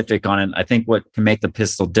specific on it. I think what can make the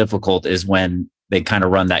pistol difficult is when they kind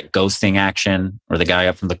of run that ghosting action or the guy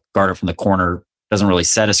up from the guard from the corner doesn't really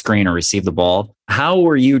set a screen or receive the ball. How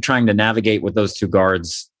were you trying to navigate with those two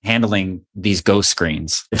guards handling these ghost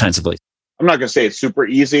screens defensively? I'm not going to say it's super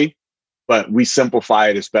easy, but we simplify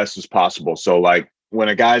it as best as possible. So like when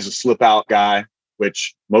a guy's a slip out guy,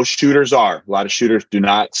 which most shooters are, a lot of shooters do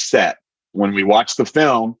not set. When we watch the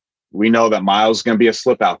film, we know that Miles is going to be a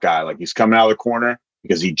slip out guy. Like he's coming out of the corner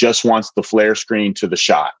because he just wants the flare screen to the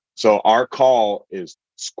shot. So our call is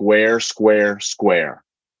square, square, square.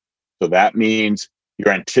 So that means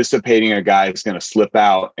you're anticipating a guy is going to slip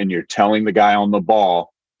out and you're telling the guy on the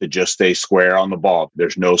ball to just stay square on the ball.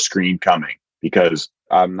 There's no screen coming because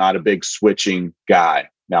I'm not a big switching guy.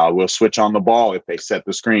 Now I will switch on the ball if they set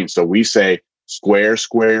the screen. So we say square,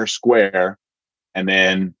 square, square. And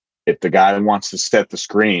then if the guy wants to set the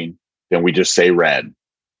screen, then we just say red.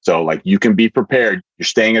 So like you can be prepared. You're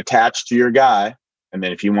staying attached to your guy. And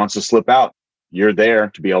then if he wants to slip out, you're there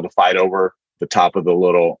to be able to fight over the top of the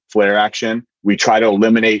little flare action. We try to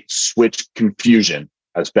eliminate switch confusion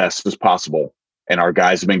as best as possible. And our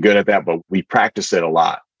guys have been good at that, but we practice it a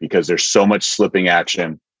lot because there's so much slipping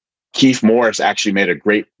action. Keith Morris actually made a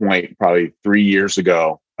great point probably 3 years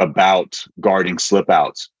ago about guarding slip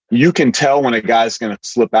outs. You can tell when a guy's going to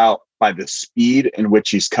slip out by the speed in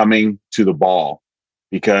which he's coming to the ball.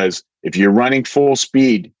 Because if you're running full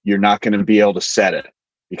speed, you're not going to be able to set it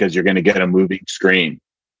because you're going to get a moving screen.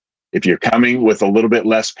 If you're coming with a little bit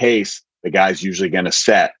less pace, the guy's usually going to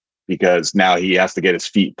set because now he has to get his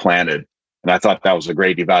feet planted. And I thought that was a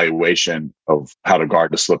great evaluation of how to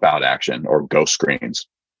guard the slip out action or ghost screens.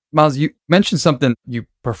 Miles, you mentioned something you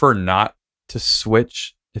prefer not to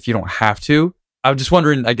switch if you don't have to. I'm just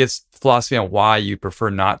wondering, I guess, philosophy on why you prefer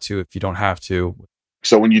not to if you don't have to.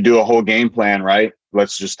 So when you do a whole game plan, right?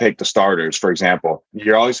 Let's just take the starters, for example.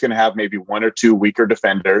 You're always going to have maybe one or two weaker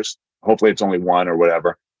defenders. Hopefully it's only one or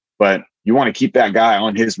whatever. But you want to keep that guy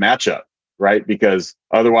on his matchup, right? Because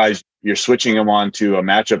otherwise you're switching him on to a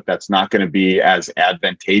matchup that's not going to be as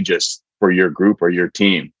advantageous for your group or your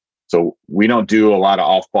team. So we don't do a lot of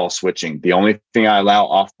off-ball switching. The only thing I allow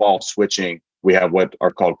off-ball switching, we have what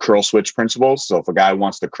are called curl switch principles. So if a guy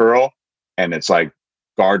wants to curl and it's like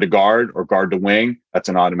guard to guard or guard to wing, that's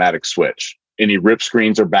an automatic switch. Any rip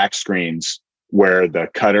screens or back screens where the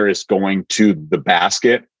cutter is going to the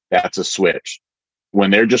basket, that's a switch.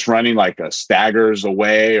 When they're just running like a staggers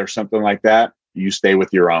away or something like that, you stay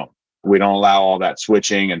with your own. We don't allow all that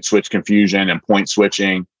switching and switch confusion and point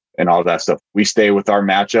switching and all that stuff. We stay with our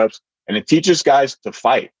matchups, and it teaches guys to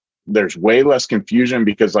fight. There's way less confusion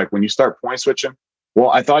because like when you start point switching,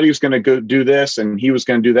 well, I thought he was going to go do this and he was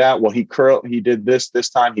going to do that. Well, he did this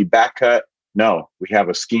time, he back cut. No, we have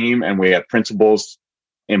a scheme and we have principles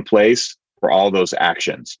in place for all those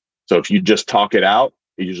actions. So if you just talk it out,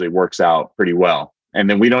 it usually works out pretty well. And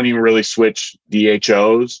then we don't even really switch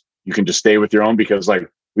DHOs. You can just stay with your own because like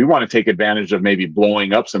we want to take advantage of maybe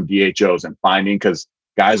blowing up some DHOs and finding, because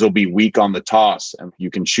guys will be weak on the toss and you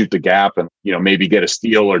can shoot the gap and, maybe get a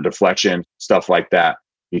steal or deflection, stuff like that.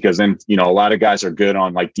 Because then, a lot of guys are good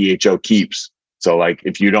on like DHO keeps. So like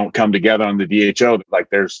if you don't come together on the DHO, like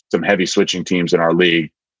there's some heavy switching teams in our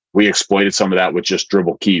league. We exploited some of that with just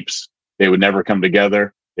dribble keeps. They would never come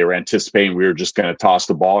together. They were anticipating we were just going to toss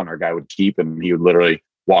the ball and our guy would keep and he would literally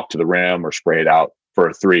walk to the rim or spray it out for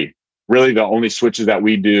a three. Really, the only switches that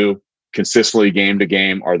we do consistently game to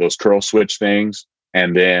game are those curl switch things.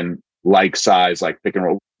 And then like size, like pick and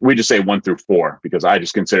roll. We just say 1 through 4 because I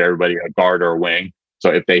just consider everybody a guard or a wing. So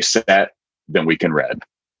if they set, then we can red.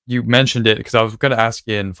 You mentioned it because I was going to ask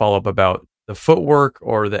you in follow up about the footwork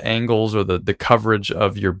or the angles or the coverage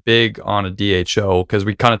of your big on a DHO, because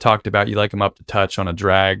we kind of talked about you like them up to touch on a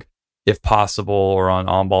drag if possible or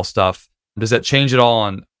on ball stuff. Does that change at all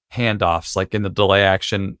on handoffs, like in the delay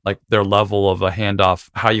action, like their level of a handoff,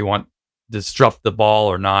 how you want to disrupt the ball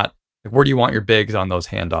or not? Like, where do you want your bigs on those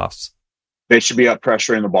handoffs? They should be up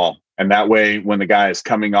pressuring the ball. And that way, when the guy is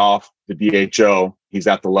coming off the DHO, he's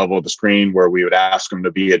at the level of the screen where we would ask him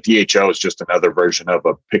to be. A DHO is just another version of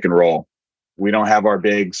a pick and roll. We don't have our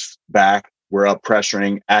bigs back we're up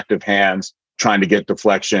pressuring, active hands, trying to get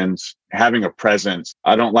deflections, having a presence.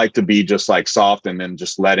 I don't like to be just like soft and then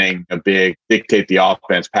just letting a big dictate the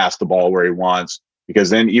offense, pass the ball where he wants.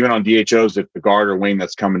 Because then even on DHOs, if the guard or wing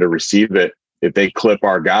that's coming to receive it, if they clip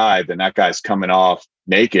our guy, then that guy's coming off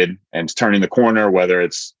naked and turning the corner, whether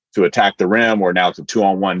it's to attack the rim or now it's a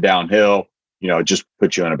 2-on-1 downhill, it just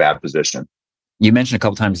puts you in a bad position. You mentioned a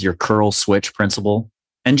couple times your curl switch principle,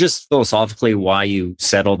 and just philosophically why you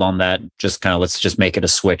settled on that. Just kind of, let's just make it a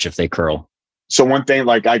switch if they curl. So one thing,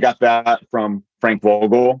 like I got that from Frank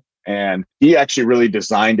Vogel, and he actually really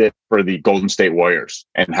designed it for the Golden State Warriors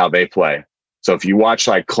and how they play. So if you watch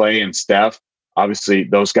like Clay and Steph, obviously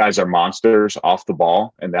those guys are monsters off the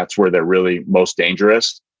ball, and that's where they're really most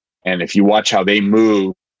dangerous. And if you watch how they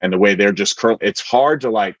move and the way they're just curl, it's hard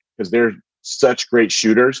to because they're such great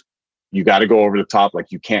shooters. You got to go over the top.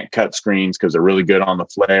 Like you can't cut screens because they're really good on the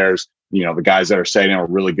flares. The guys that are setting are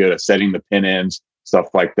really good at setting the pin ins, stuff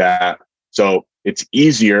like that. So it's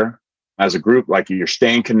easier as a group, like you're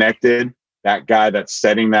staying connected. That guy that's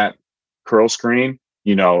setting that curl screen,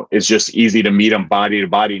 it's just easy to meet him body to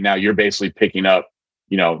body. Now you're basically picking up,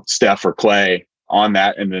 Steph or Clay on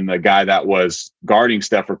that. And then the guy that was guarding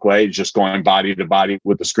Steph or Clay is just going body to body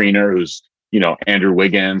with the screener who's, Andrew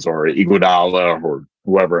Wiggins or Iguodala or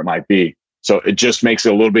whoever it might be. So it just makes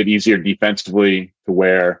it a little bit easier defensively to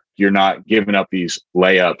where you're not giving up these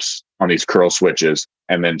layups on these curl switches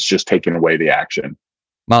and then it's just taking away the action.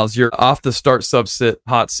 Miles, you're off the start subsit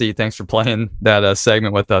hot seat. Thanks for playing that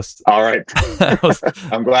segment with us. All right.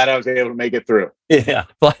 I'm glad I was able to make it through. Yeah.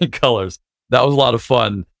 Flying colors. That was a lot of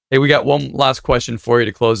fun. Hey, we got one last question for you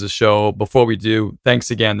to close the show. Before we do,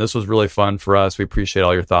 thanks again. This was really fun for us. We appreciate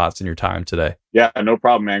all your thoughts and your time today. Yeah, no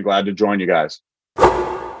problem, man. Glad to join you guys.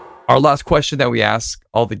 Our last question that we ask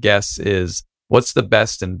all the guests is, what's the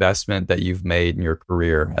best investment that you've made in your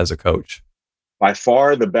career as a coach? By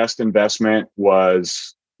far, the best investment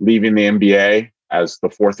was leaving the NBA as the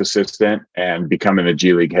fourth assistant and becoming a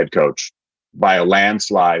G League head coach. By a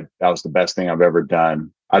landslide, that was the best thing I've ever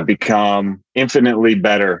done. I've become infinitely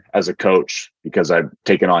better as a coach because I've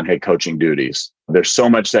taken on head coaching duties. There's so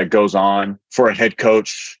much that goes on for a head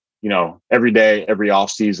coach, every day, every off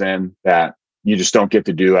season that you just don't get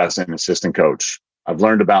to do as an assistant coach. I've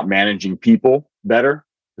learned about managing people better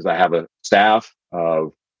because I have a staff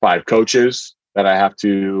of 5 coaches that I have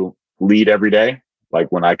to lead every day. Like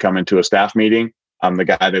when I come into a staff meeting, I'm the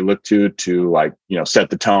guy they look to set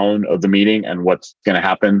the tone of the meeting and what's going to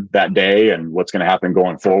happen that day and what's going to happen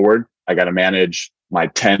going forward. I got to manage my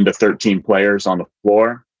 10 to 13 players on the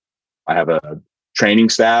floor. I have a training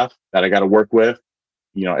staff that I got to work with,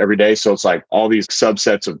 every day. So it's like all these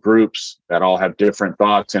subsets of groups that all have different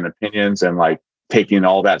thoughts and opinions and like taking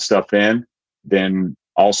all that stuff in. Then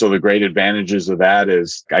also the great advantages of that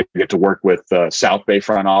is I get to work with the South Bay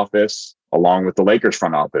front office along with the Lakers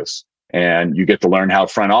front office. And you get to learn how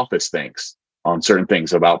front office thinks on certain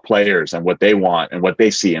things about players and what they want and what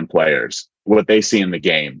they see in players, what they see in the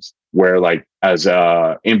games. Where like as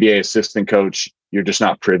a NBA assistant coach, you're just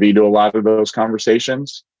not privy to a lot of those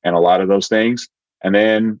conversations and a lot of those things. And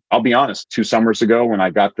then I'll be honest, 2 summers ago when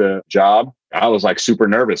I got the job, I was like super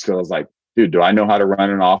nervous because I was like, dude, do I know how to run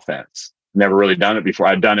an offense? Never really done it before.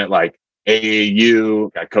 I'd done it like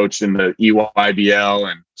AAU, I coached in the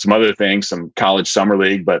EYBL and some other things, some college summer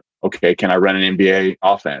league, but okay, can I run an NBA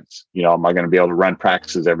offense? Am I going to be able to run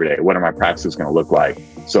practices every day? What are my practices going to look like?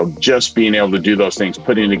 So just being able to do those things,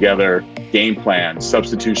 putting together game plans,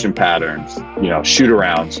 substitution patterns, shoot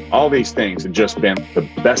arounds, all these things have just been the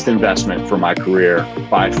best investment for my career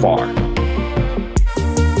by far.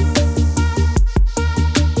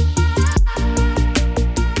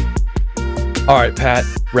 All right, Pat,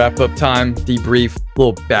 wrap up time, debrief,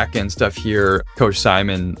 little back end stuff here. Coach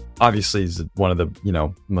Simon obviously is one of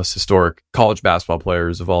the, most historic college basketball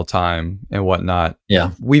players of all time and whatnot.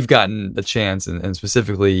 Yeah. We've gotten the chance and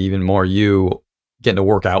specifically even more you getting to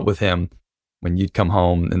work out with him when you'd come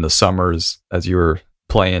home in the summers as you were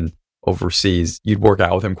playing overseas, you'd work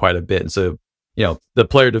out with him quite a bit. And so, the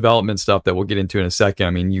player development stuff that we'll get into in a second,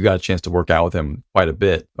 I mean, you got a chance to work out with him quite a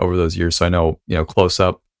bit over those years. So I know, close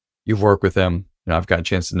up, you've worked with him. I've got a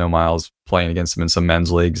chance to know Miles playing against him in some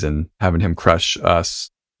men's leagues and having him crush us,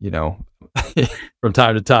 from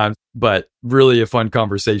time to time. But really a fun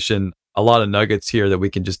conversation. A lot of nuggets here that we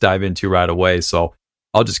can just dive into right away. So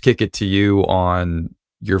I'll just kick it to you on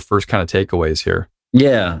your first kind of takeaways here.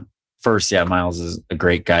 Yeah. First, Miles is a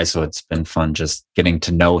great guy. So it's been fun just getting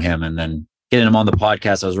to know him and then getting him on the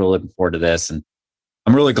podcast. I was really looking forward to this. And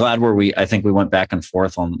I'm really glad I think we went back and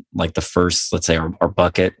forth on like the first, let's say our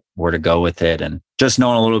bucket where to go with it, and just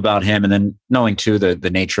knowing a little about him, and then knowing too the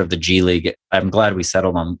nature of the G League. I'm glad we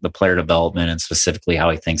settled on the player development and specifically how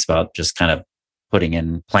he thinks about just kind of putting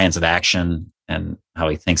in plans of action and how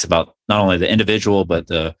he thinks about not only the individual, but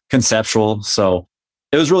the conceptual. So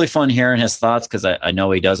it was really fun hearing his thoughts because I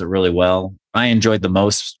know he does it really well. I enjoyed the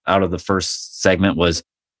most out of the first segment was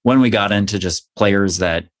when we got into just players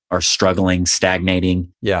that are struggling,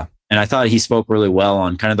 stagnating. Yeah. And I thought he spoke really well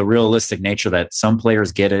on kind of the realistic nature that some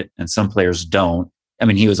players get it and some players don't. I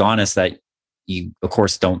mean, he was honest that you, of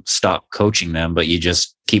course, don't stop coaching them, but you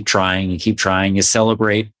just keep trying, you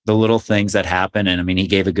celebrate the little things that happen. And I mean, he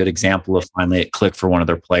gave a good example of finally it clicked for one of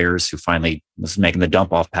their players who finally was making the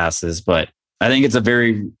dump off passes. But I think it's a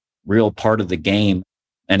very real part of the game.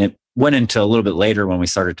 And it went into a little bit later when we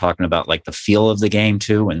started talking about like the feel of the game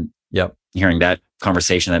too. And hearing that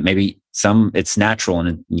conversation that maybe it's natural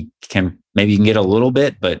and you can get a little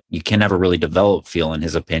bit, but you can never really develop feel, in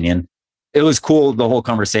his opinion. It was cool. The whole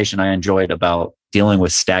conversation I enjoyed about dealing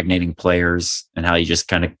with stagnating players and how you just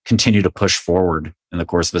kind of continue to push forward in the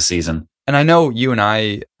course of a season. And I know you and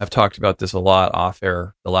I have talked about this a lot off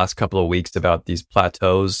air the last couple of weeks about these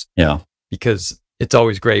plateaus. Yeah. Because it's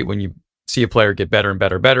always great when you see a player get better and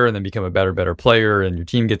better and then become a better player and your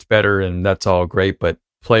team gets better and that's all great. But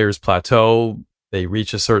players plateau, they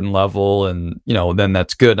reach a certain level and, then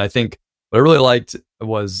that's good. And I think what I really liked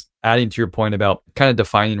was adding to your point about kind of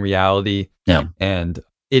defining reality. Yeah. And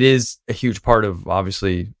it is a huge part of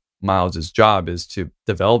obviously Miles's job is to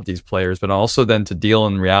develop these players, but also then to deal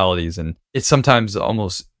in realities. And it's sometimes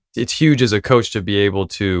it's huge as a coach to be able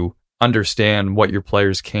to understand what your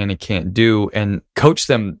players can and can't do and coach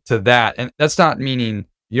them to that. And that's not meaning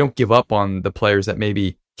you don't give up on the players that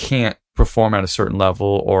maybe can't perform at a certain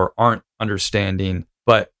level or aren't understanding,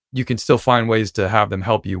 but you can still find ways to have them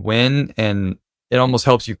help you win. And it almost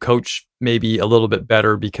helps you coach maybe a little bit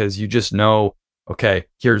better because you just know, okay,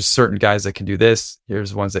 here's certain guys that can do this.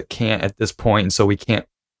 Here's ones that can't at this point. And so we can't,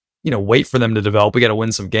 wait for them to develop. We got to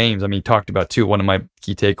win some games. I mean, he talked about too, one of my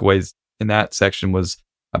key takeaways in that section was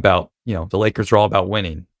about, the Lakers are all about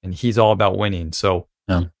winning and he's all about winning. So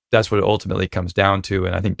that's what it ultimately comes down to.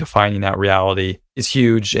 And I think defining that reality is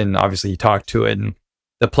huge. And obviously you talked to it and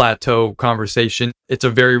the plateau conversation, it's a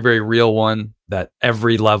very, very real one that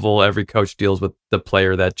every level, every coach deals with the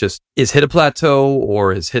player that just is hit a plateau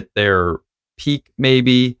or has hit their peak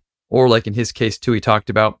maybe, or like in his case too, he talked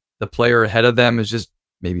about the player ahead of them is just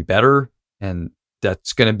maybe better and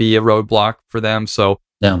that's going to be a roadblock for them. So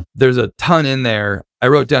there's a ton in there. I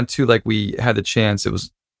wrote down too, like we had the chance,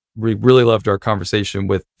 we really loved our conversation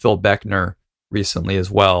with Phil Beckner recently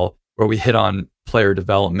as well, where we hit on player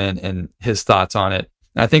development and his thoughts on it.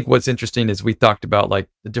 And I think what's interesting is we talked about like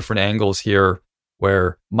the different angles here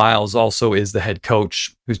where Miles also is the head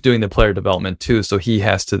coach who's doing the player development too. So he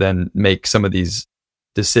has to then make some of these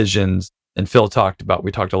decisions. And Phil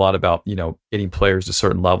we talked a lot about, getting players to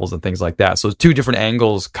certain levels and things like that. So two different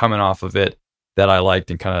angles coming off of it that I liked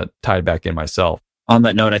and kind of tied back in myself. On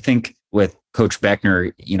that note, I think with Coach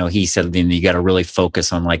Beckner, he said you got to really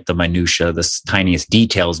focus on like the minutia, the tiniest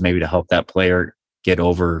details, maybe to help that player get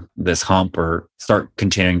over this hump or start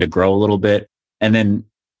continuing to grow a little bit. And then,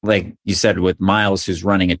 like you said, with Miles, who's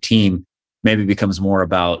running a team, maybe becomes more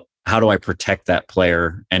about how do I protect that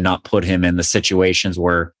player and not put him in the situations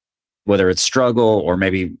where, whether it's struggle or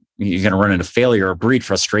maybe you're going to run into failure or breed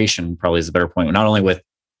frustration, probably is a better point, not only with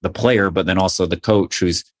the player, but then also the coach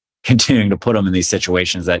who's continuing to put him in these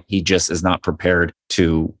situations that he just is not prepared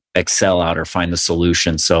to excel out or find the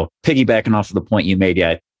solution. So piggybacking off of the point you made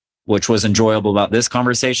yet, which was enjoyable about this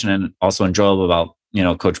conversation and also enjoyable about,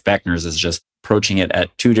 Coach Beckner's is just approaching it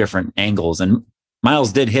at two different angles. And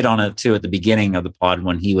Miles did hit on it too at the beginning of the pod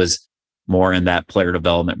when he was more in that player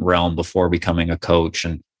development realm before becoming a coach.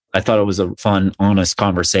 And I thought it was a fun, honest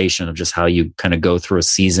conversation of just how you kind of go through a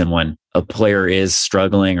season when a player is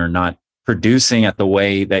struggling or not producing at the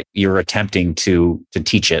way that you're attempting to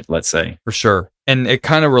teach it, let's say. For sure. And it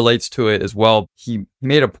kind of relates to it as well. He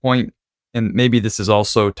made a point, and maybe this is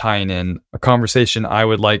also tying in a conversation I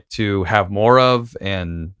would like to have more of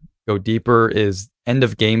and go deeper is end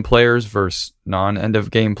of game players versus non-end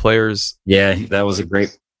of game players. Yeah, that was a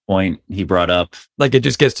great point he brought up. Like it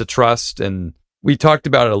just gets to trust. And we talked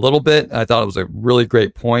about it a little bit. I thought it was a really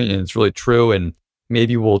great point and it's really true. And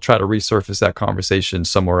maybe we'll try to resurface that conversation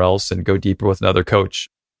somewhere else and go deeper with another coach.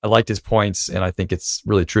 I liked his points, and I think it's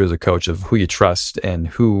really true as a coach of who you trust and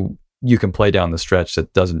who you can play down the stretch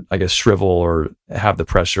that doesn't, I guess, shrivel or have the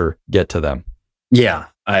pressure get to them. Yeah,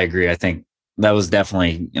 I agree. I think that was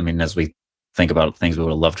definitely, as we think about things we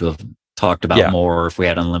would have loved to have talked about more if we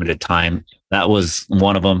had unlimited time. That was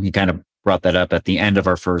one of them. He kind of brought that up at the end of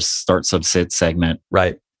our first start sub sit segment.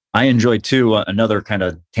 Right. I enjoyed too. Another kind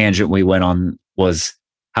of tangent we went on was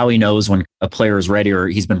how he knows when a player is ready or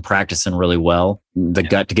he's been practicing really well, the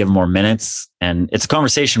gut to give him more minutes. And it's a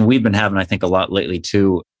conversation we've been having, I think, a lot lately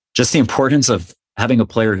too. Just the importance of having a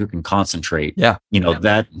player who can concentrate. Yeah.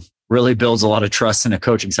 That really builds a lot of trust in a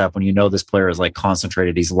coaching staff when you know this player is like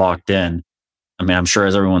concentrated, he's locked in. I mean, I'm sure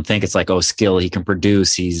as everyone thinks, it's like, oh, skill, he can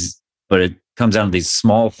produce, but it comes down to these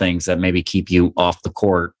small things that maybe keep you off the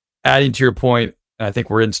court. Adding to your point, I think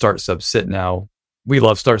we're in start sub sit now. We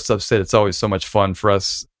love start sub sit. It's always so much fun for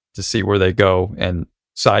us to see where they go. And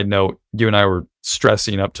side note, you and I were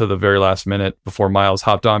stressing up to the very last minute before Miles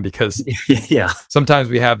hopped on because sometimes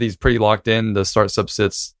we have these pretty locked in, the start sub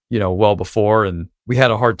sits, well before. And we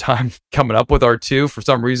had a hard time coming up with our two for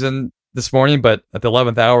some reason this morning. But at the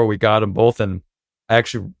 11th hour, we got them both. And I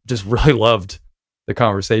actually just really loved the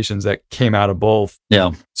conversations that came out of both.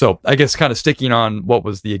 Yeah. So I guess kind of sticking on what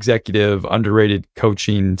was the executive underrated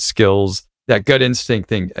coaching skills, that gut instinct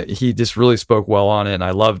thing, he just really spoke well on it. And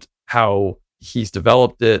I loved how he's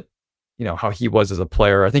developed it, how he was as a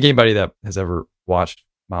player. I think anybody that has ever watched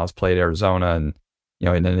Miles play at Arizona and,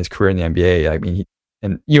 and in his career in the NBA, I mean,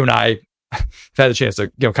 and you and I have had the chance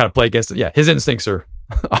to, kind of play against it. Yeah. His instincts are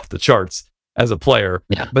off the charts as a player,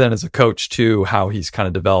 but then as a coach too, how he's kind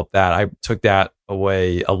of developed that. I took that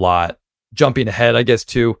away a lot. Jumping ahead, I guess,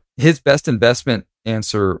 to his best investment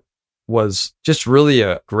answer was just really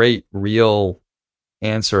a great, real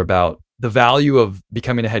answer about the value of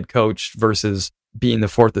becoming a head coach versus being the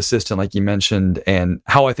fourth assistant, like you mentioned, and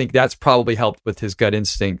how I think that's probably helped with his gut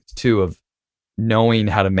instinct too, of knowing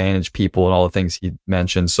how to manage people and all the things he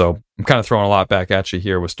mentioned. So I'm kind of throwing a lot back at you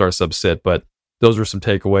here with start sub sit, but those were some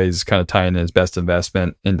takeaways kind of tying in his best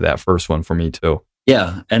investment into that first one for me too.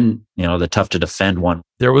 Yeah. And, the tough to defend one.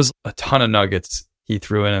 There was a ton of nuggets he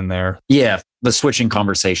threw in there. Yeah. The switching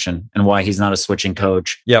conversation and why he's not a switching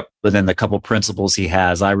coach. Yep. But then the couple principles he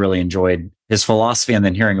has, I really enjoyed his philosophy, and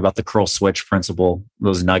then hearing about the curl switch principle,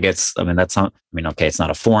 those nuggets. I mean, it's not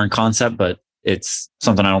a foreign concept, but it's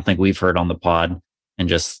something I don't think we've heard on the pod, and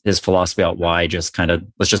just his philosophy about why just kind of,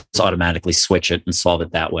 let's just automatically switch it and solve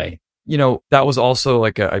it that way. That was also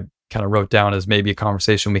like I kind of wrote down as maybe a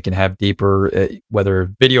conversation we can have deeper,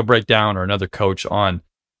 whether video breakdown or another coach, on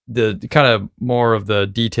the kind of more of the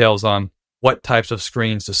details on what types of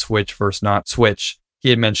screens to switch versus not switch. He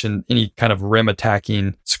had mentioned any kind of rim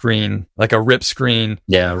attacking screen, like a rip screen.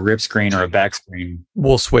 Yeah, a rip screen or a back screen.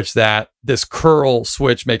 We'll switch that. This curl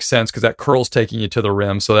switch makes sense because that curl's taking you to the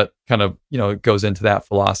rim. So that kind of, it goes into that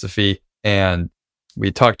philosophy. And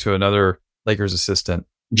we talked to another Lakers assistant,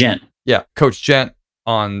 Gent. Yeah, Coach Gent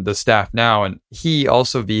on the staff now. And he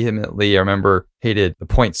also vehemently, I remember, hated the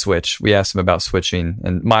point switch. We asked him about switching,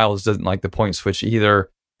 and Miles doesn't like the point switch either.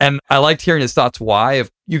 And I liked hearing his thoughts why. If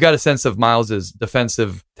you got a sense of Miles's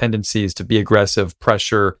defensive tendencies to be aggressive,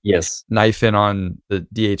 pressure, knife in on the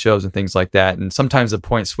DHOs and things like that. And sometimes the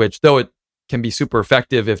point switch, though it can be super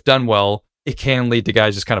effective if done well, it can lead to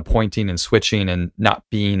guys just kind of pointing and switching and not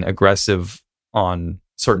being aggressive on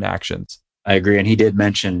certain actions. I agree. And he did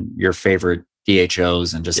mention your favorite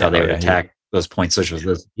DHOs and just how they would attack those point switches,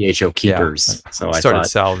 those DHO keepers. So I started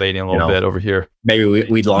salivating a little bit over here. Maybe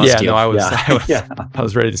we'd lost you. No, I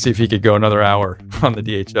was ready to see if he could go another hour on the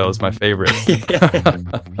DHOs, my favorite.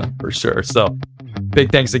 For sure. So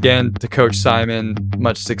big thanks again to Coach Simon.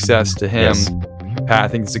 Much success to him. Yes. Pat, I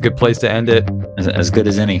think it's a good place to end it. As good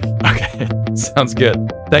as any. Okay. Sounds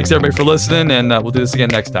good. Thanks everybody for listening, and we'll do this again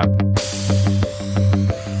next time.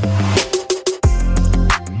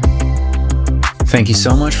 Thank you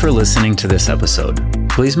so much for listening to this episode.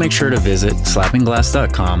 Please make sure to visit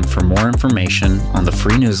slappingglass.com for more information on the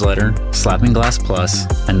free newsletter, Slapping Glass Plus,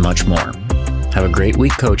 and much more. Have a great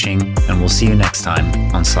week coaching, and we'll see you next time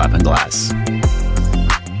on Slapping Glass.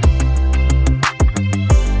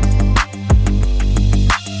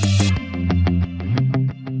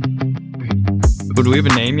 Do we have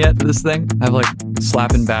a name yet for this thing? I have like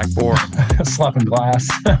slapping backboard. Slapping glass.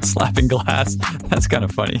 Slapping glass. That's kind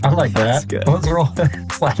of funny. I like that. Let's roll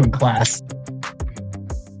slapping glass.